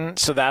Clemson,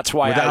 so that's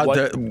why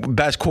the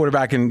best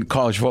quarterback in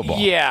college football.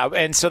 Yeah,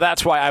 and so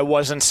that's why I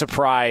wasn't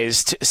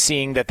surprised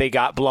seeing that they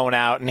got blown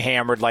out and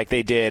hammered like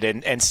they did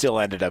and still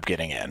ended up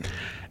getting in.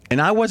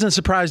 And I wasn't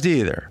surprised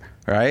either,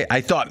 right?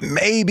 I thought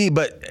maybe,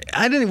 but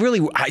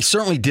I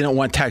certainly didn't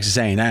want Texas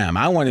A&M.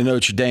 I wanted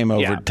Notre Dame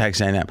over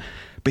Texas A&M.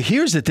 But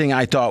here's the thing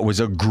I thought was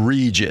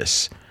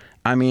egregious.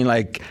 I mean,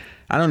 like,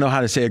 I don't know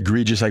how to say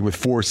egregious, like with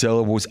 4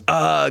 syllables.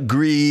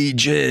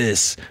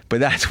 Egregious. But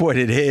that's what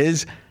it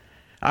is.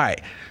 All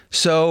right.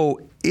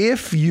 So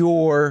if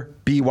you're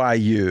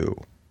BYU,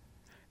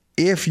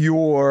 if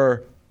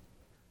you're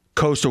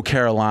Coastal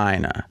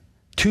Carolina,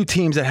 2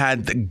 teams that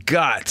had the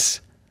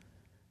guts,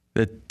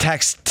 the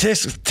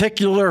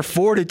testicular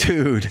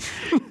fortitude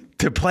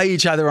to play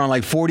each other on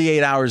like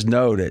 48 hours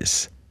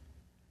notice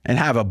and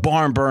have a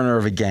barn burner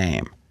of a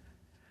game.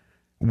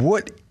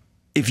 What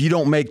if you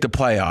don't make the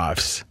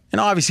playoffs? And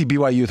obviously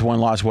BYU with 1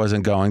 loss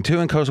wasn't going to,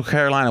 and Coastal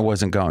Carolina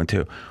wasn't going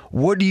to.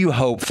 What do you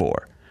hope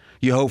for?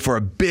 You hope for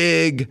a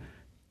big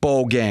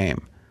bowl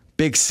game,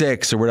 Big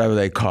Six or whatever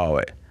they call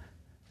it.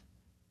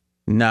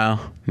 No.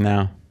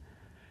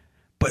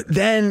 But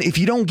then if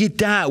you don't get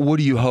that, what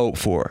do you hope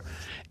for?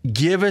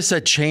 Give us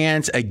a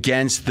chance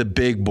against the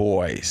big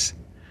boys.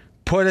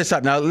 Put us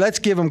up. Now, let's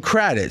give them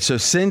credit. So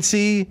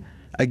Cincy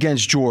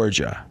against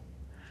Georgia.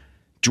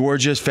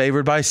 Georgia's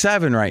favored by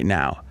 7 right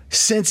now.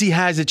 Cincy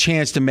has a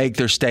chance to make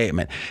their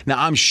statement. Now,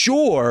 I'm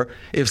sure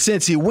if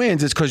Cincy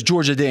wins, it's because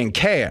Georgia didn't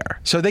care.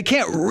 So they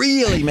can't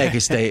really make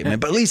a statement,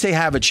 but at least they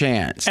have a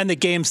chance. And the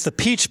game's the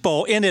Peach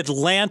Bowl in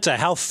Atlanta.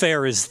 How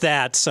fair is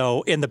that?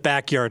 So in the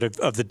backyard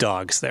of the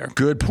Dogs there.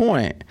 Good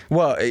point.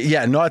 Well,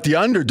 yeah, not the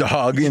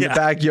underdog in the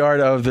backyard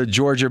of the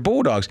Georgia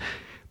Bulldogs.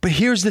 But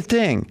here's the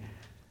thing.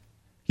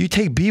 You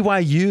take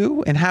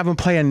BYU and have them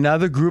play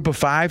another group of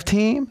 5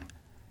 team,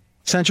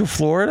 Central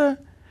Florida,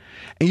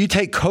 and you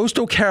take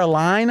Coastal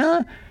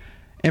Carolina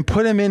and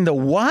put them in the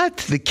what?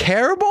 The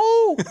Care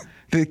Bowl?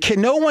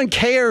 No one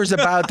cares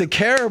about the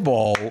Care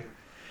Bowl.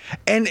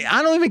 And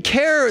I don't even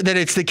care that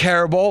it's the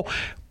Care Bowl,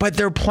 but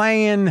they're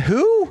playing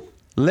who?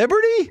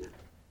 Liberty?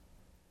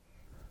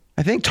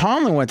 I think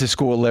Tomlin went to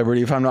school at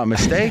Liberty, if I'm not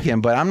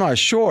mistaken, but I'm not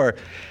sure.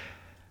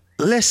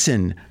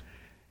 Listen,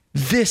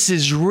 this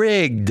is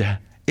rigged.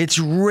 It's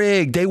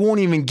rigged. They won't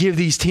even give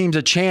these teams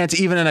a chance,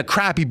 even in a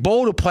crappy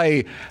bowl, to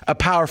play a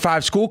Power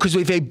 5 school, because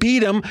if they beat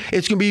them,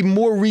 it's going to be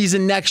more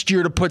reason next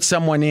year to put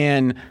someone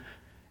in,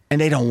 and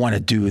they don't want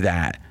to do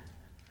that.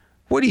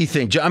 What do you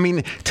think, Joe? I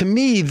mean, to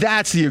me,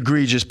 that's the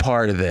egregious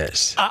part of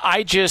this.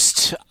 I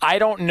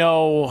don't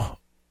know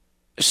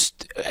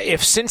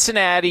if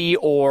Cincinnati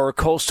or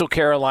Coastal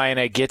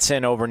Carolina gets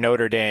in over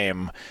Notre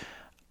Dame.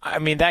 I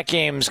mean, that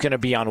game's going to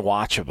be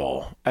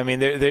unwatchable. I mean,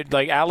 they're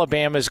like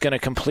Alabama's going to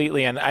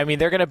completely, and I mean,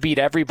 they're going to beat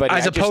everybody.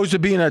 As opposed to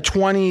being a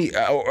 20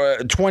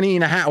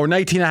 and a half or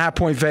 19 and a half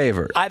point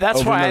favorite.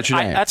 That's why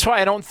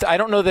I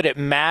don't know that it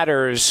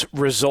matters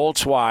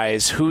results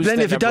wise. Who's then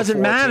the if it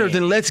doesn't matter,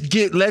 team.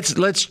 then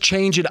let's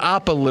change it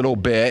up a little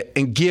bit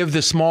and give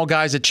the small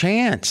guys a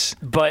chance.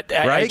 But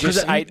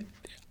right?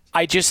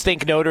 I just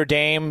think Notre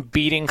Dame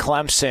beating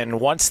Clemson,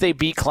 once they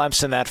beat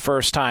Clemson that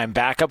first time,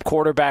 backup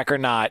quarterback or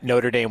not,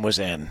 Notre Dame was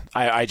in.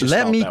 I just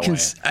felt that way.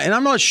 And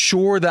I'm not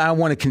sure that I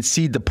want to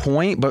concede the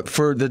point, but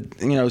for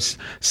the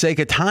sake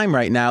of time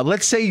right now,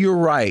 let's say you're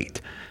right.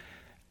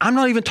 I'm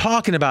not even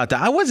talking about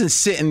that. I wasn't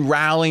sitting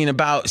rallying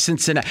about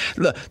Cincinnati.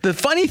 The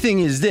funny thing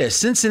is this.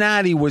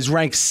 Cincinnati was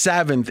ranked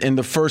 7th in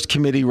the first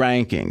committee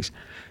rankings.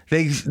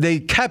 They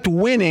kept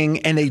winning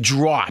and they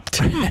dropped.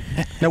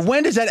 Now,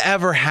 when does that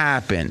ever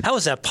happen? How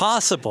is that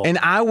possible? And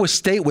Iowa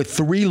State with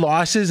 3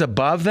 losses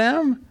above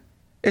them?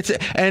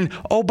 And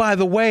by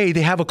the way,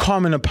 they have a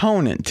common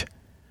opponent,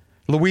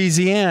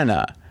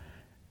 Louisiana.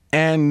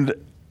 And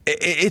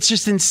it's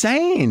just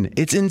insane.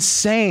 It's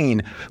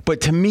insane.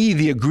 But to me,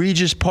 the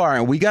egregious part,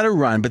 and we got to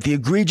run, but the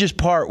egregious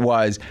part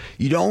was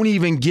you don't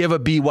even give a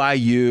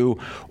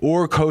BYU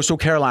or Coastal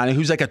Carolina,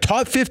 who's like a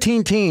top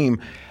 15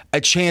 team, a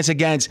chance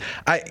against.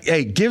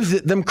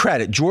 Give them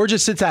credit. Georgia,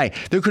 Cincinnati.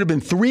 There could have been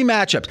 3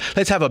 matchups.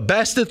 Let's have a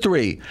best of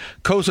 3.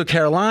 Coastal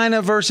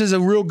Carolina versus a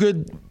real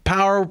good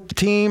power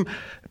team,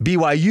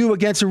 BYU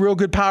against a real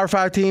good Power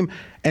 5 team,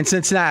 and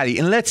Cincinnati.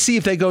 And let's see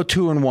if they go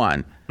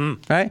 2-1.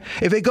 Right?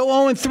 If they go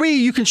 0-3,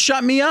 you can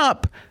shut me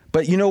up.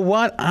 But you know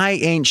what? I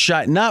ain't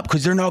shutting up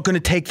because they're not going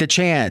to take the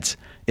chance.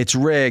 It's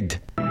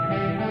rigged.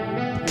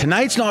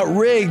 Tonight's not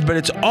rigged, but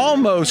it's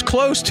almost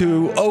close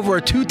to over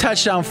a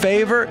 2-touchdown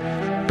favor.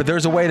 But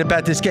there's a way to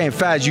bet this game.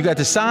 Faz, you got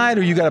the side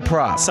or you got a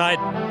prop? Side.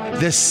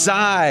 The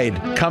side.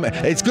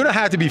 It's going to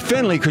have to be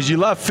Finley because you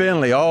love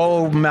Finley.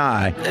 Oh,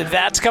 my.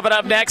 That's coming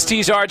up next.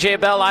 He's RJ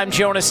Bell. I'm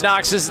Jonas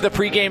Knox. This is the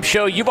pregame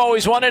show you've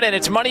always wanted, and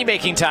it's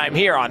money-making time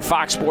here on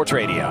Fox Sports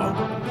Radio.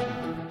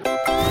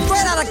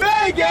 Straight out of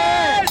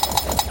Vegas!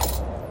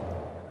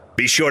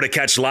 Be sure to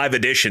catch live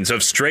editions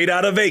of Straight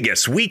Out of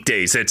Vegas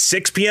weekdays at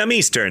 6 p.m.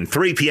 Eastern,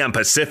 3 p.m.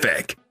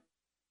 Pacific.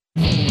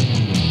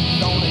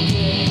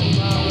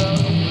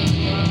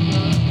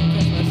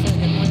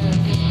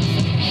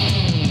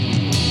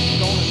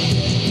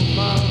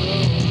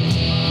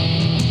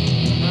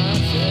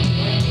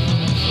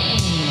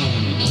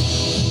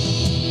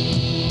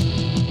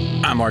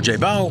 I'm RJ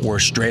Bell. We're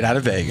straight out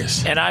of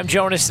Vegas. And I'm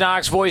Jonas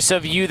Knox, voice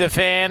of You, the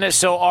Fan.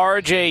 So,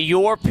 RJ,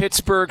 your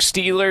Pittsburgh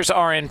Steelers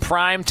are in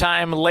prime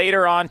time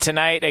later on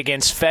tonight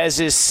against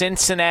Fez's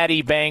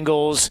Cincinnati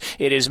Bengals.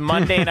 It is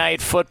Monday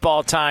Night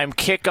Football time,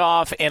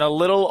 kickoff in a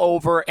little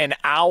over an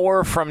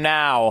hour from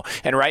now.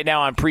 And right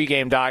now on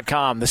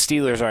pregame.com, the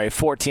Steelers are a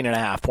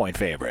 14.5-point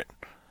favorite.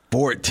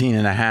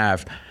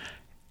 14.5.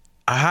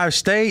 Ohio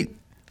State,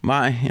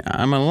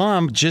 I'm an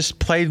alum, just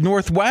played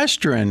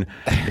Northwestern.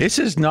 This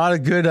is not a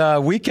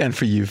good weekend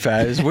for you,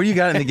 Fez. What do you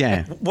got in the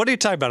game? What are you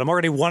talking about? I'm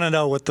already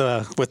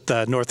 1-0 with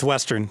the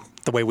Northwestern,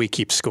 the way we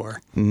keep score.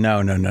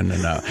 No.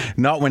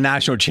 Not when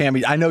national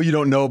champion. I know you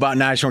don't know about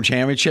national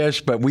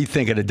championships, but we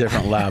think at a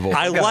different level.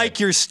 I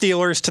like your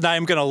Steelers tonight.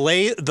 I'm going to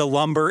lay the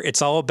lumber.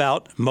 It's all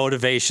about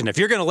motivation. If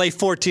you're going to lay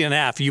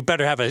 14.5, you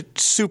better have a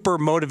super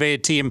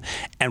motivated team,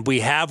 and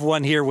we have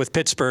one here with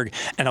Pittsburgh,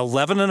 an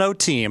 11-0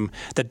 team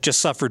that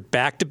just suffered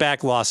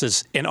back-to-back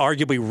losses in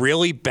arguably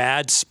really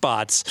bad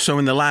spots. So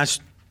in the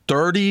last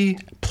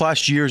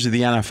 30-plus years of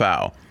the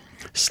NFL,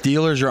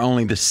 Steelers are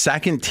only the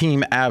second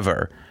team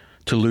ever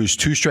to lose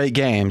 2 straight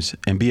games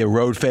and be a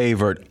road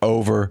favorite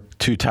over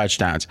 2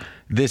 touchdowns.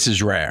 This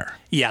is rare.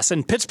 Yes,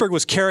 and Pittsburgh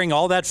was carrying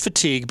all that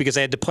fatigue because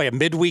they had to play a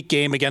midweek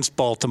game against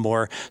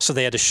Baltimore. So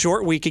they had a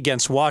short week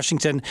against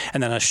Washington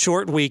and then a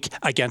short week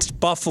against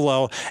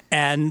Buffalo.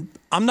 And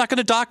I'm not going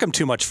to dock them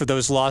too much for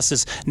those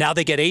losses. Now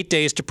they get 8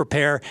 days to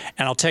prepare.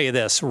 And I'll tell you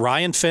this,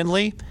 Ryan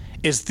Finley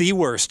is the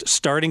worst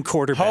starting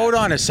quarterback. Hold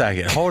on a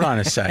second.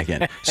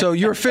 So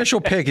your official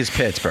pick is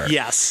Pittsburgh.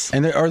 Yes.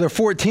 And are there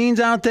 14s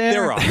out there?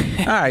 There are.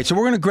 All right, so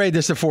we're going to grade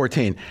this to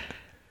 14.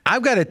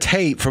 I've got a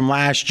tape from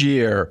last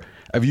year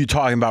of you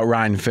talking about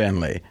Ryan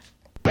Finley.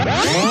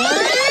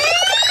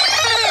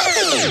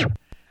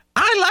 I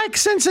like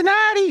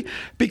Cincinnati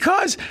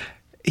because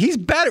he's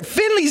better.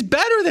 Finley's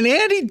better than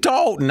Andy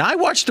Dalton. I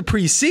watched the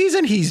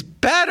preseason. He's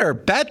better.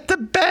 Bet the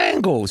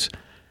Bengals.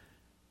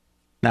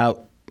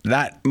 Now,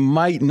 that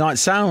might not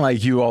sound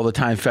like you all the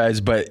time,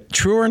 Fez, but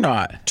true or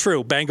not?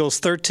 True. Bengals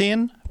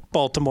 13,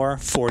 Baltimore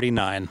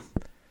 49.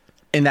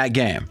 In that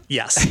game?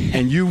 Yes.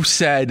 And you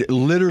said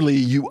literally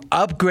you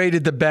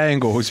upgraded the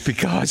Bengals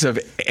because of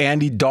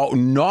Andy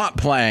Dalton not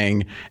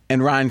playing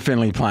and Ryan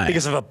Finley playing.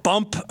 Because of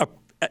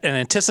an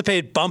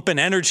anticipated bump in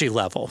energy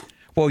level.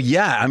 Well,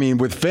 yeah. I mean,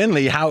 with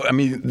Finley,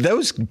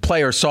 those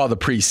players saw the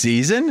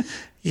preseason.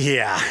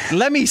 Yeah.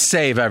 Let me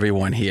save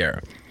everyone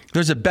here.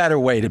 There's a better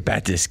way to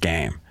bet this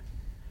game.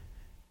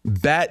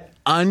 Bet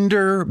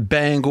under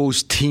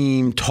Bengals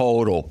team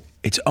total.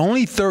 It's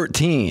only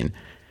 13.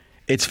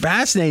 It's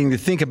fascinating to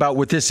think about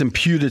what this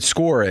imputed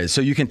score is.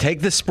 So you can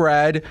take the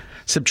spread,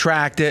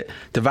 subtract it,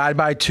 divide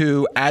by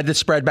 2, add the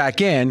spread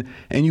back in,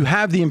 and you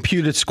have the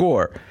imputed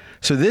score.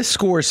 So this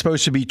score is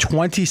supposed to be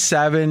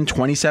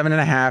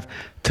 27.5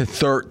 to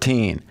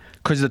 13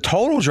 because the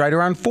total's right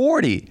around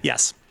 40.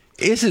 Yes.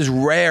 This is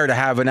rare to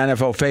have an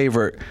NFL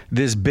favorite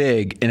this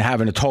big and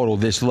having a total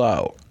this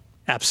low.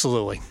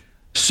 Absolutely.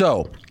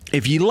 So,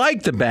 if you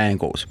like the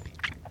Bengals,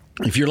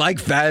 if you're like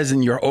Fez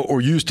and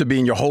or used to be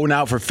and you're holding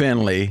out for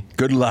Finley,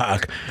 good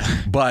luck.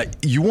 But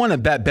you want to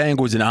bet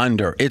Bengals and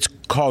under. It's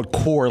called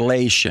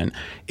correlation.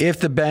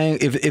 If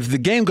the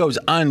game goes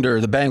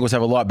under, the Bengals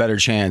have a lot better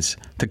chance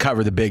to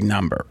cover the big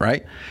number,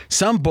 right?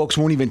 Some books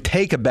won't even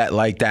take a bet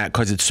like that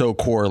because it's so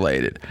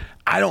correlated.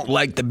 I don't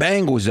like the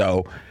Bengals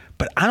though,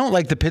 but I don't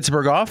like the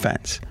Pittsburgh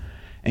offense.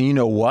 And you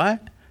know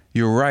what?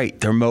 You're right.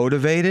 They're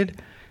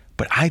motivated.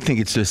 But I think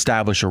it's to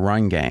establish a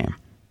run game.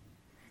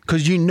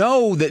 Because you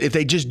know that if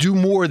they just do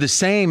more of the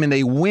same and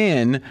they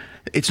win,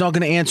 it's not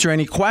going to answer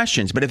any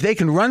questions. But if they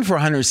can run for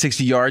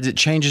 160 yards, it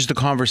changes the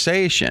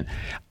conversation.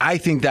 I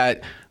think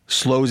that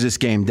slows this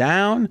game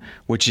down,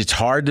 which it's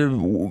hard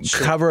to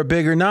cover a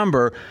bigger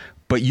number.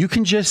 But you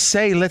can just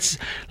say, let's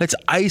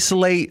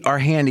isolate our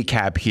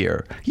handicap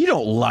here. You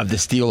don't love the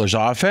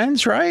Steelers'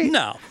 offense, right?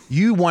 No.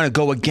 You want to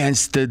go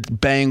against the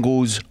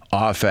Bengals'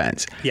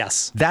 offense.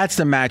 Yes. That's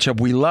the matchup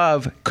we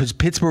love because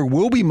Pittsburgh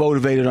will be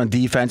motivated on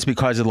defense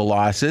because of the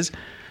losses.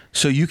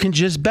 So you can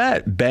just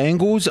bet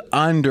Bengals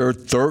under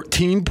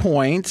 13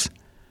 points,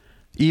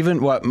 even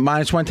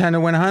minus 110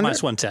 to win 100?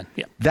 Minus 110,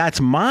 yeah. That's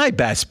my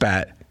best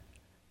bet.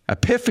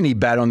 Epiphany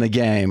bet on the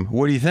game.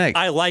 What do you think?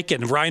 I like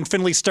it. Ryan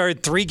Finley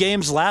started 3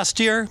 games last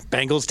year.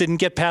 Bengals didn't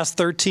get past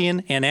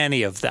 13 in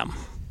any of them.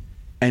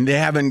 And they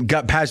haven't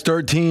got past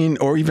 13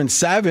 or even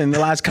 7 the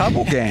last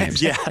couple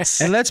games.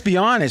 Yes. And let's be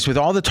honest, with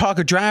all the talk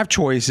of draft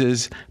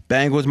choices,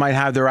 Bengals might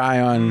have their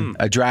eye on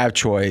a draft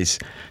choice.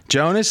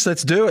 Jonas,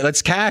 let's do it.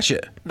 Let's cash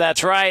it.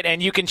 That's right.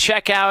 And you can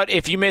check out,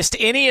 if you missed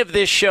any of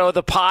this show,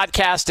 the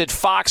podcast at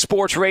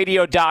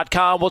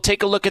foxsportsradio.com. We'll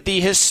take a look at the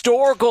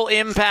historical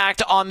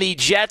impact on the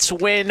Jets'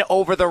 win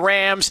over the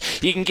Rams.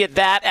 You can get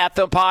that at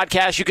the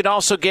podcast. You can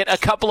also get a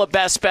couple of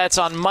best bets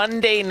on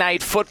Monday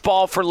Night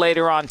Football for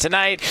later on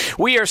tonight.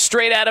 We are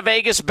straight out of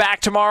Vegas, back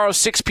tomorrow,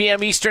 6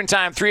 p.m. Eastern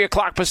Time, 3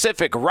 o'clock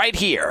Pacific, right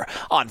here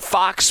on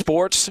Fox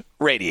Sports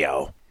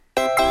Radio.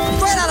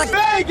 Straight out of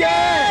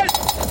Vegas!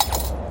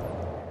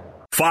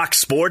 Fox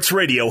Sports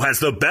Radio has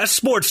the best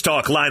sports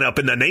talk lineup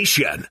in the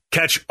nation.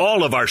 Catch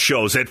all of our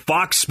shows at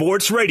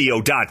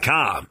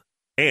foxsportsradio.com.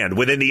 And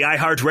within the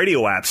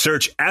iHeartRadio app,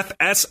 search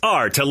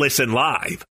FSR to listen live.